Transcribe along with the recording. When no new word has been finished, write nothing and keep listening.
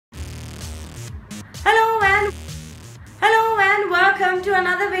welcome to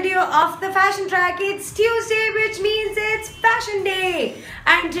another video of the fashion track. It's Tuesday, which means it's fashion day,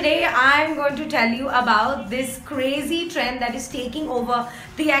 and today I'm going to tell you about this crazy trend that is taking over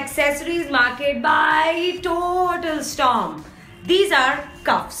the accessories market by total storm. These are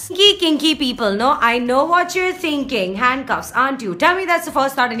cuffs. Kinky people, no? I know what you're thinking. Handcuffs, aren't you? Tell me that's the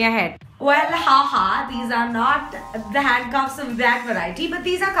first thought in your head. Well, haha, these are not the handcuffs of that variety, but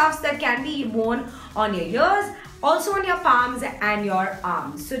these are cuffs that can be worn on your ears, also on your palms and your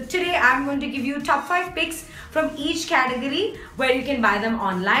arms. So today I'm going to give you top 5 picks from each category where you can buy them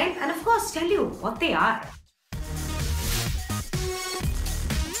online and of course tell you what they are.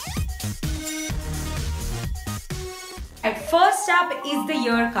 And first up is the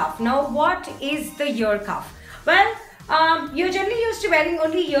ear cuff. Now what is the ear cuff? Well, you're generally used to wearing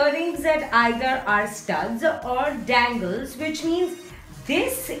only earrings that either are studs or dangles, which means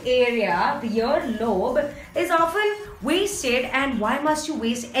this area, the ear lobe, is often wasted. And why must you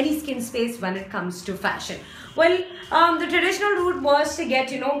waste any skin space when it comes to fashion? Well, the traditional route was to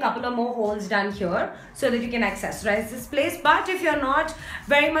get, a couple of more holes done here so that you can accessorize this place. But if you're not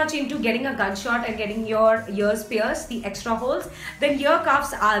very much into getting a gunshot and getting your ears pierced, the extra holes, then ear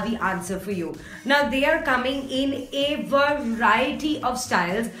cuffs are the answer for you. Now, they are coming in a variety of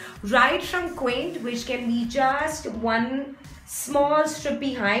styles, right from quaint, which can be just one small strip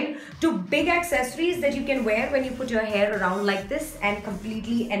behind, to big accessories that you can wear when you put your hair around like this and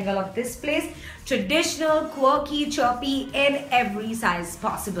completely envelop this place. Traditional, quirky, chirpy, in every size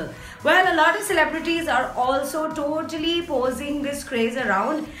possible. Well, a lot of celebrities are also totally posing this craze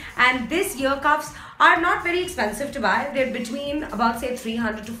around, and these ear cuffs are not very expensive to buy. They're between about say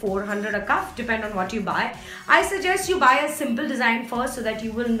 300 to 400 a cuff, depend on what you buy. I suggest you buy a simple design first so that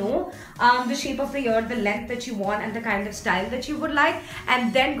you will know the shape of the ear, the length that you want and the kind of style that you would like,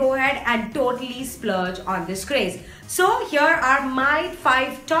 and then go ahead and totally splurge on this craze. So here are my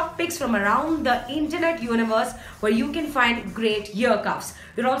 5 top picks from around the internet universe where you can find great ear cuffs.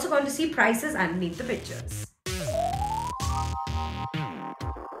 You're also going to see prices underneath the pictures.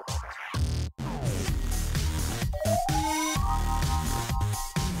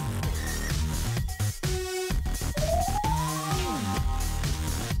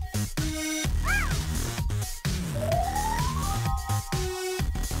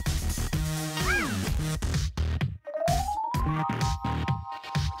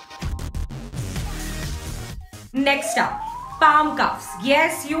 Next up, palm cuffs.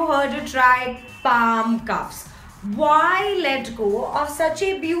 Yes, you heard it right, palm cuffs. Why let go of such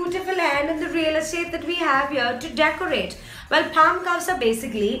a beautiful hand in the real estate that we have here to decorate? Well, palm cuffs are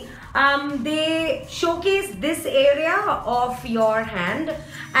basically, they showcase this area of your hand,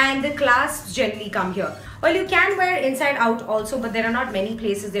 and the clasps generally come here. Well, you can wear inside out also, but there are not many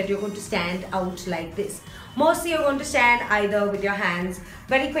places that you're going to stand out like this. Mostly you're going to stand either with your hands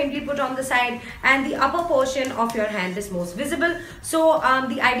very quaintly put on the side, and the upper portion of your hand is most visible. So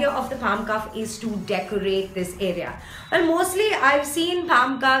the idea of the palm cuff is to decorate this area. Well, mostly I've seen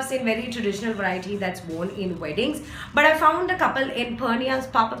palm cuffs in very traditional variety that's worn in weddings, but I found a couple in Pernia's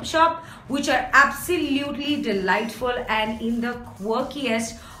pop-up shop which are absolutely delightful and in the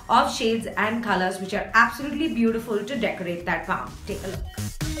quirkiest of shades and colors, which are absolutely beautiful to decorate that palm. Take a look.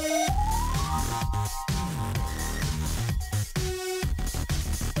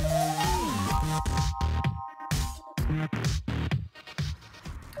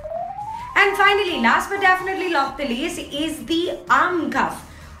 And finally, last but definitely not the least, is the arm cuff.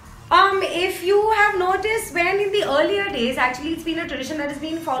 If you have noticed, when in the earlier days, actually it's been a tradition that has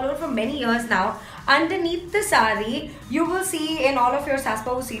been followed for many years now, underneath the sari, you will see in all of your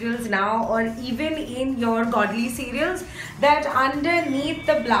Saspahu serials now, or even in your godly serials, that underneath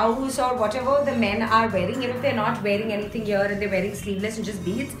the blouse or whatever the men are wearing, even if they're not wearing anything here and they're wearing sleeveless and just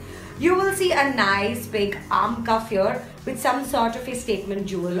beads, you will see a nice big arm cuff here with some sort of a statement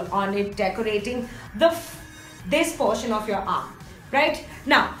jewel on it, decorating this portion of your arm. Right?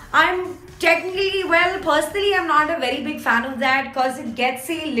 Now, I'm technically, personally, I'm not a very big fan of that because it gets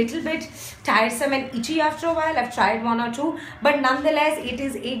a little bit tiresome and itchy after a while. I've tried one or two, but nonetheless, it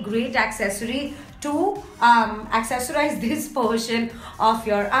is a great accessory to accessorize this portion of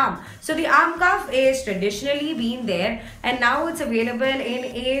your arm. So the arm cuff is traditionally been there, and now it's available in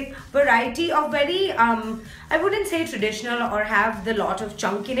a variety of very, I wouldn't say traditional or have the lot of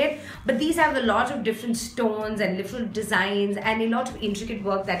chunk in it, but these have a lot of different stones and different designs and a lot of intricate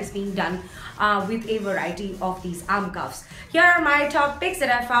work that is being done with a variety of these arm cuffs. Here are my top picks that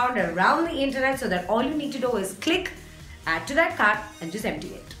I found around the internet, so that all you need to do is click, add to that cart and just empty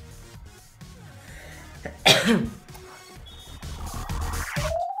it.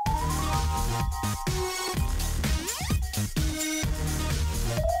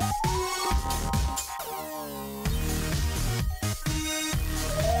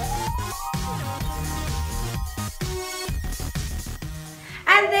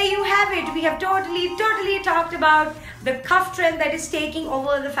 And there you have it. We have totally talked about the cuff trend that is taking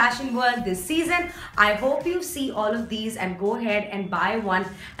over the fashion world this season. I hope you see all of these and go ahead and buy one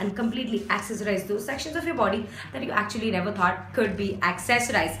and completely accessorize those sections of your body that you actually never thought could be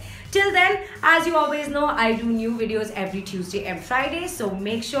accessorized. Till then, as you always know, I do new videos every Tuesday and Friday, so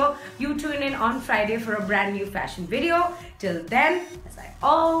make sure you tune in on Friday for a brand new fashion video. Till then, as I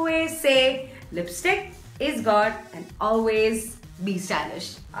always say, lipstick is God and always be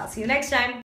stylish. I'll see you next time.